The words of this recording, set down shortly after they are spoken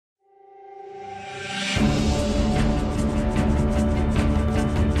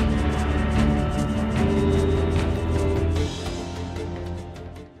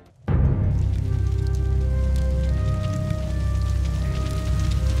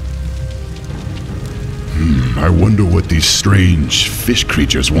I wonder what these strange fish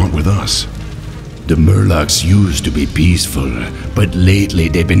creatures want with us. The Murlocs used to be peaceful, but lately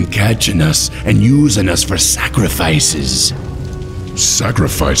they've been catching us and using us for sacrifices.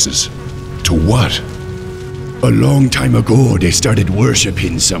 Sacrifices? To what? A long time ago, they started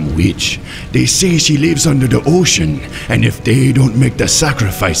worshipping some witch. They say she lives under the ocean, and if they don't make the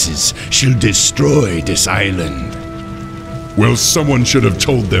sacrifices, she'll destroy this island. Well, someone should have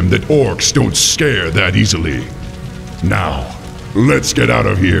told them that orcs don't scare that easily. Now, let's get out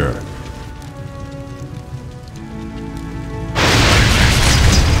of here.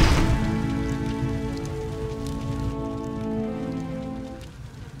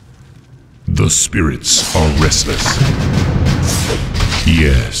 The spirits are restless.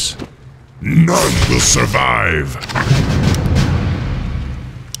 Yes. None will survive.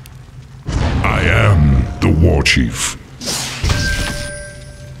 I am the war chief.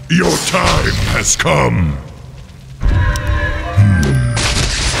 Your time has come.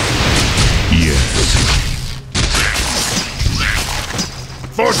 Yes.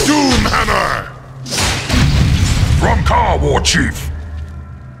 For Doomhammer! From Ka, war chief.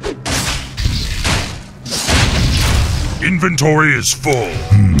 Inventory is full.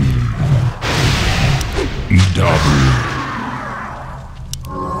 Double.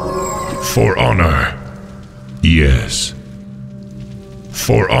 For honor. Yes.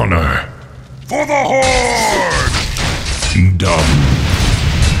 For honor. For the Horde! Double.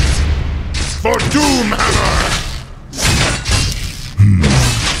 For Doomhammer!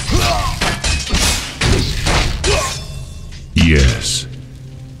 Yes.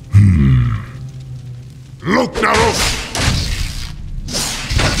 Look, Narok!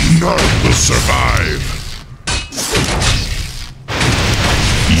 None will survive.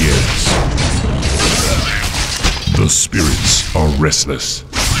 Yes. The spirits are restless.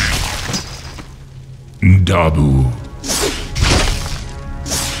 Dabu.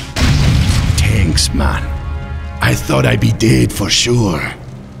 Thanks, man. I thought I'd be dead for sure.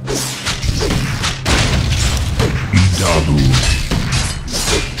 Dabu.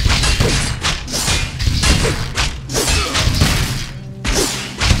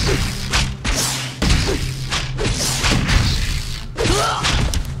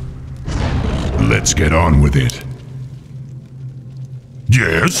 Let's get on with it.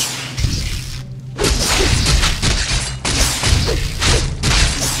 Yes?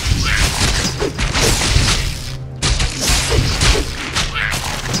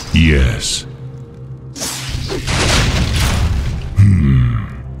 Yes.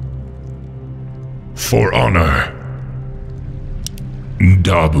 For honor.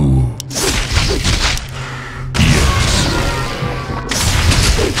 Dabu.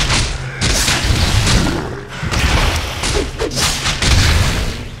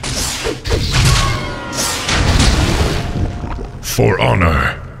 For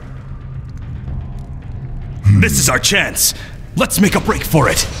honor. This is our chance. Let's make a break for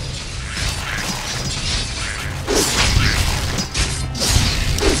it.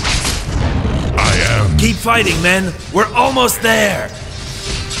 I am. Keep fighting, men. We're almost there.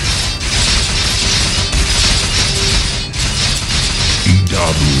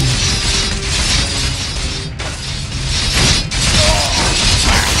 Dabu.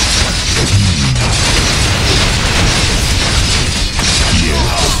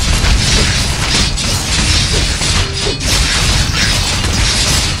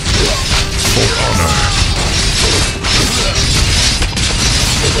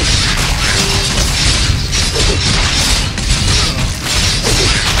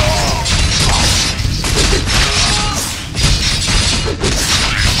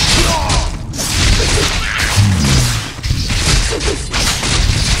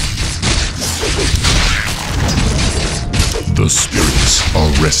 The spirits are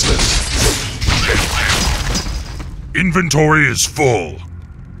restless. Inventory is full.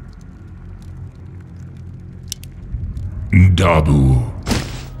 Dabu.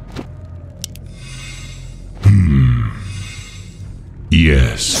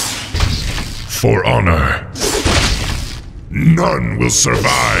 Yes. For honor. None will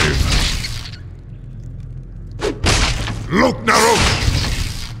survive. Look, Narok!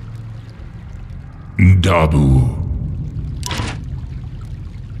 Dabu.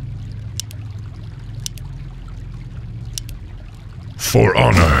 For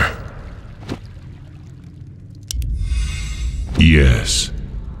honor. Yes.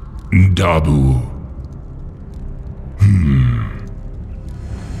 Dabu.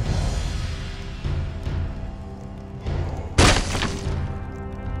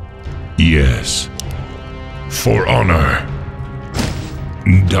 Yes. For honor.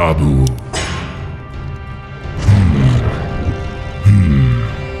 Dabu.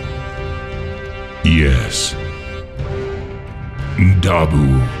 Yes.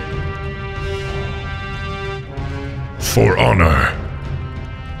 Dabu. For honor.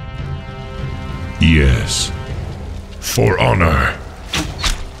 Yes. For honor.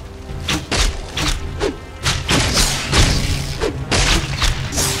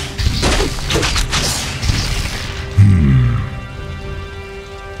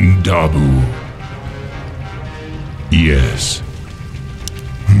 Dabu. Yes.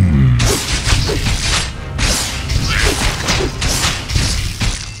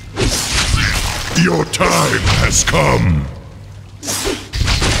 Your time has come.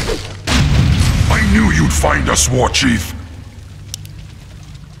 I knew you'd find us, War Chief.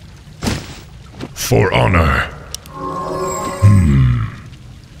 For honor.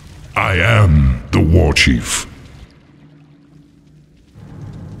 I am the War Chief.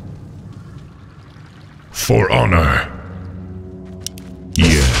 For honor.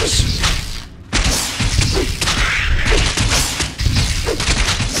 Yes.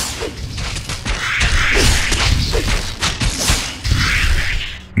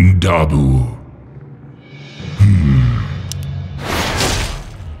 Dabu.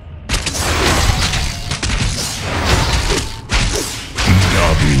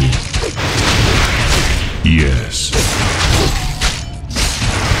 Dabu. Yes.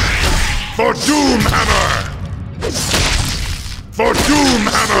 For Doomhammer! For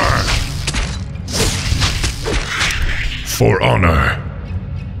Doomhammer! For honor.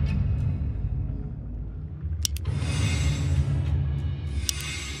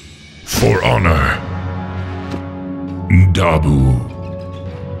 For honor. Dabu.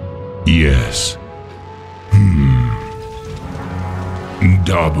 Yes.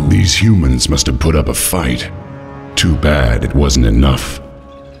 Dabu. These humans must have put up a fight. Too bad it wasn't enough.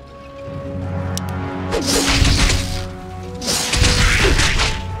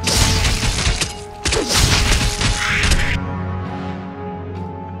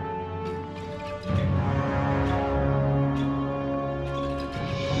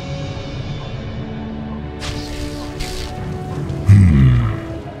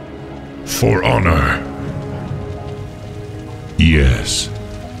 For honor. Yes.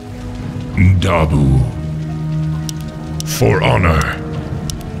 Dabu. For honor.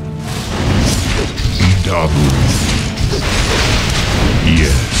 Dabu.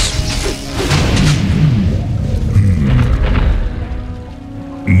 Yes.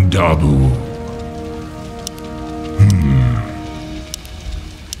 Dabu.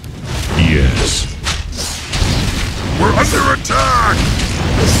 Yes. We're under attack!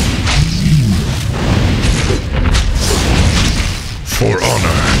 For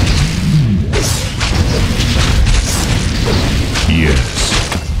honor. Yes.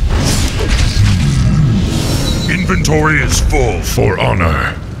 Inventory is full. For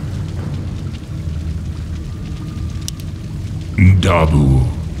honor. Dabu.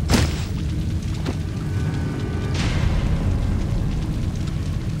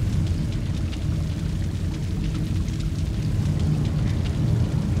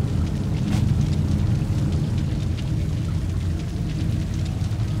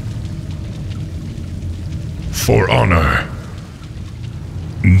 For honor.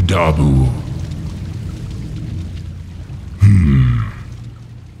 Dabu.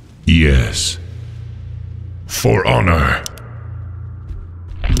 Yes. For honor.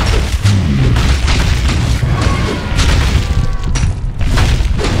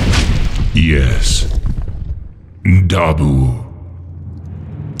 Yes. Dabu.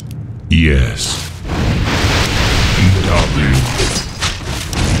 Yes. Dabu.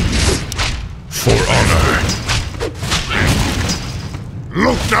 For honor.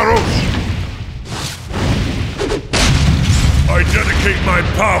 Look, Narush! I dedicate my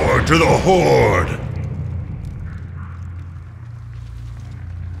power to the Horde!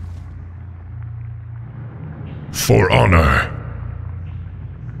 For honor.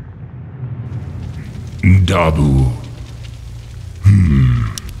 Dabu.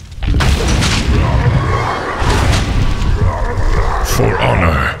 For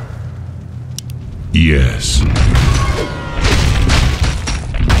honor. Yes.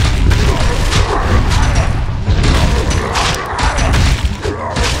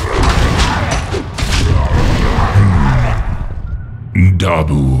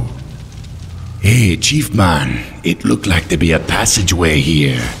 Dabu. Hey, Chief Man, it looked like there'd be a passageway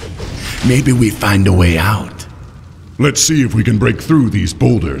here. Maybe we find a way out. Let's see if we can break through these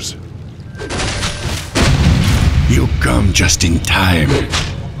boulders. You come just in time.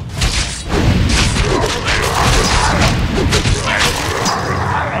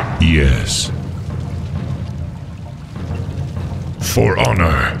 Yes. For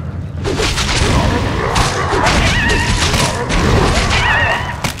honor.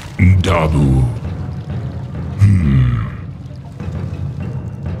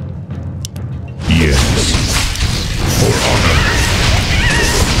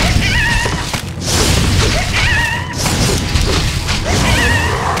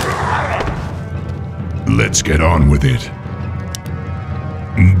 Let's get on with it.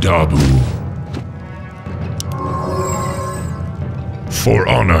 Dabu. For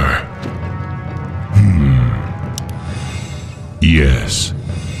honor. Yes.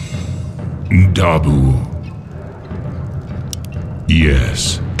 Dabu.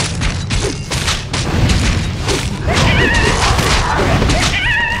 Yes.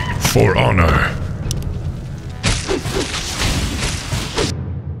 For honor.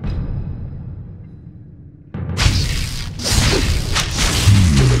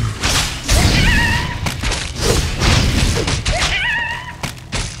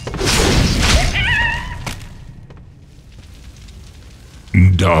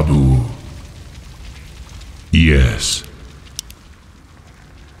 Dabu. Yes.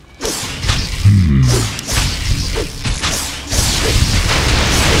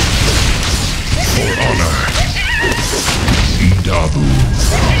 For honor. Dabu.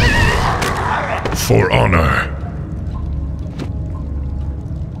 For honor.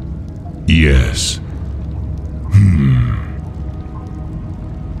 Yes.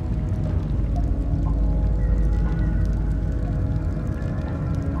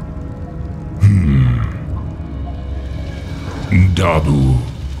 Dabu.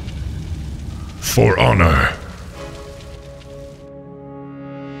 For honor.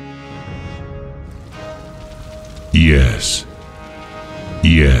 Yes.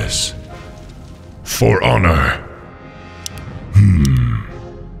 Yes. For honor.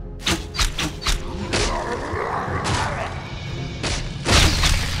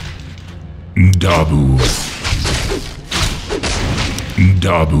 Dabu.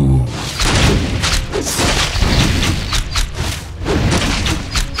 Dabu.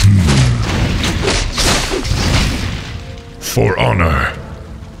 For honor.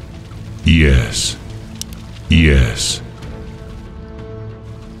 Yes. Yes.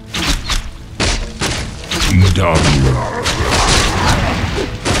 Dabu.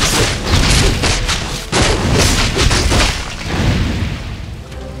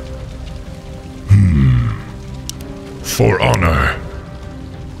 For honor.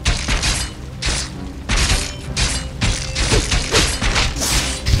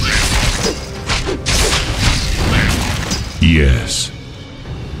 Yes.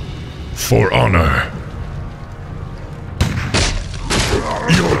 For honor.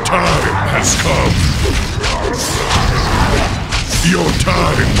 Your time has come. Your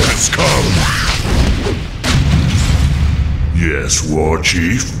time has come. Yes, War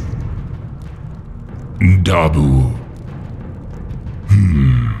Chief. Dabu.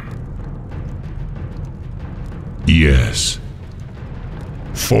 Yes.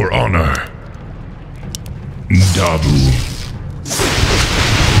 For honor. Dabu.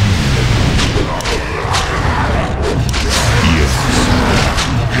 Yes.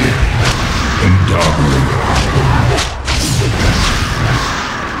 Dabu.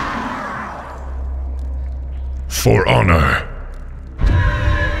 For honor.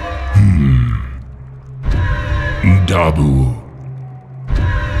 Dabu.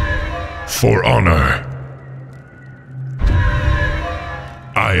 For honor.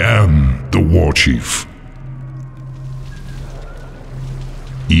 I am the War Chief.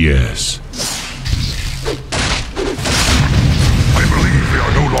 Yes. I believe we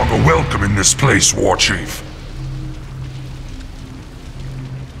are no longer welcome in this place, War Chief.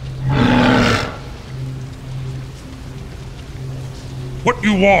 What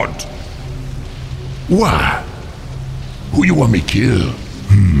you want? Why? Who you want me kill?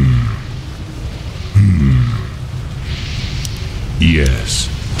 Yes.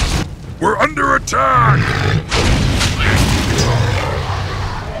 We're under attack!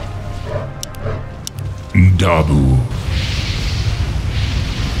 Dabu.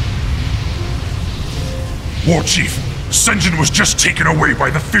 War Chief, Senjin was just taken away by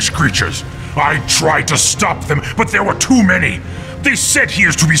the fish creatures. I tried to stop them, but there were too many. They said he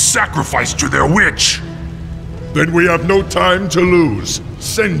is to be sacrificed to their witch. Then we have no time to lose.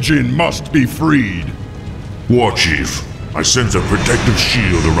 Senjin must be freed. War Chief, I sense a protective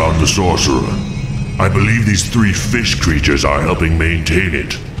shield around the sorcerer. I believe these 3 fish creatures are helping maintain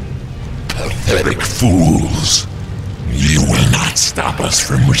it. Pathetic fools. You will not stop us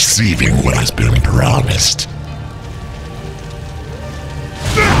from receiving what has been promised.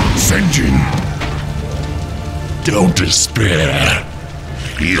 Senjin! Don't despair.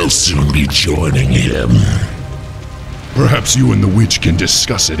 You'll soon be joining him. Perhaps you and the witch can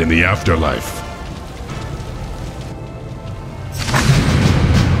discuss it in the afterlife.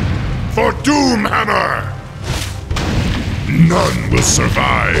 For Doomhammer! None will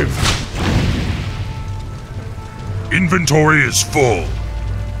survive. Inventory is full.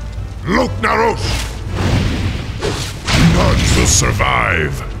 Look, Narosh! will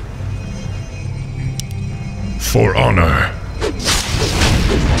survive. For honor.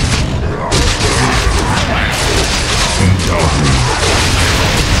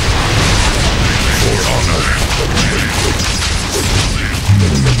 For honor.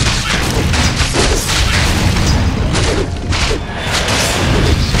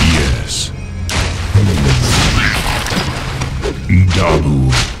 Yes. Dabu.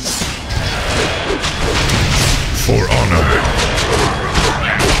 For honor.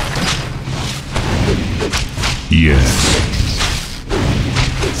 Yes.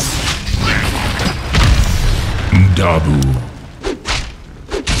 Dabu.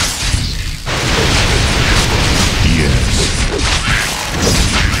 Yes.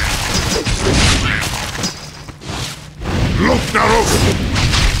 Look, Naro!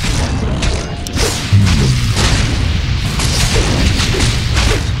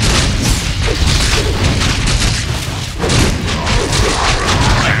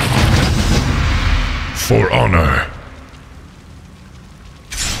 For honor.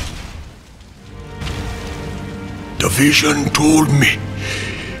 The vision told me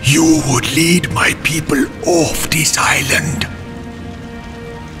you would lead my people off this island.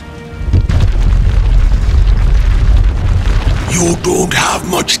 You don't have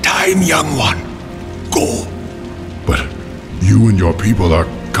much time, young one. Go. But you and your people are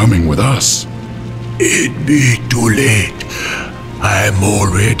coming with us. It'd be too late. I'm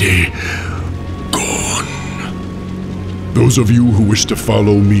already gone. Those of you who wish to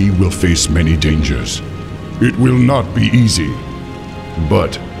follow me will face many dangers. It will not be easy.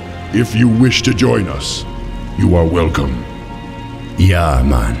 But if you wish to join us, you are welcome. Yeah,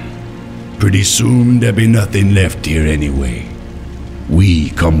 man. Pretty soon there'll be nothing left here anyway. We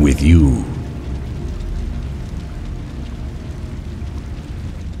come with you.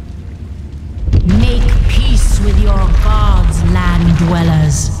 Make peace with your gods, land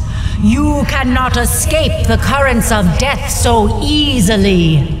dwellers. You cannot escape the currents of death so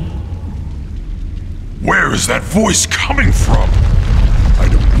easily. Where is that voice coming from? I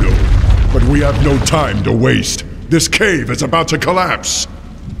don't know, but we have no time to waste. This cave is about to collapse.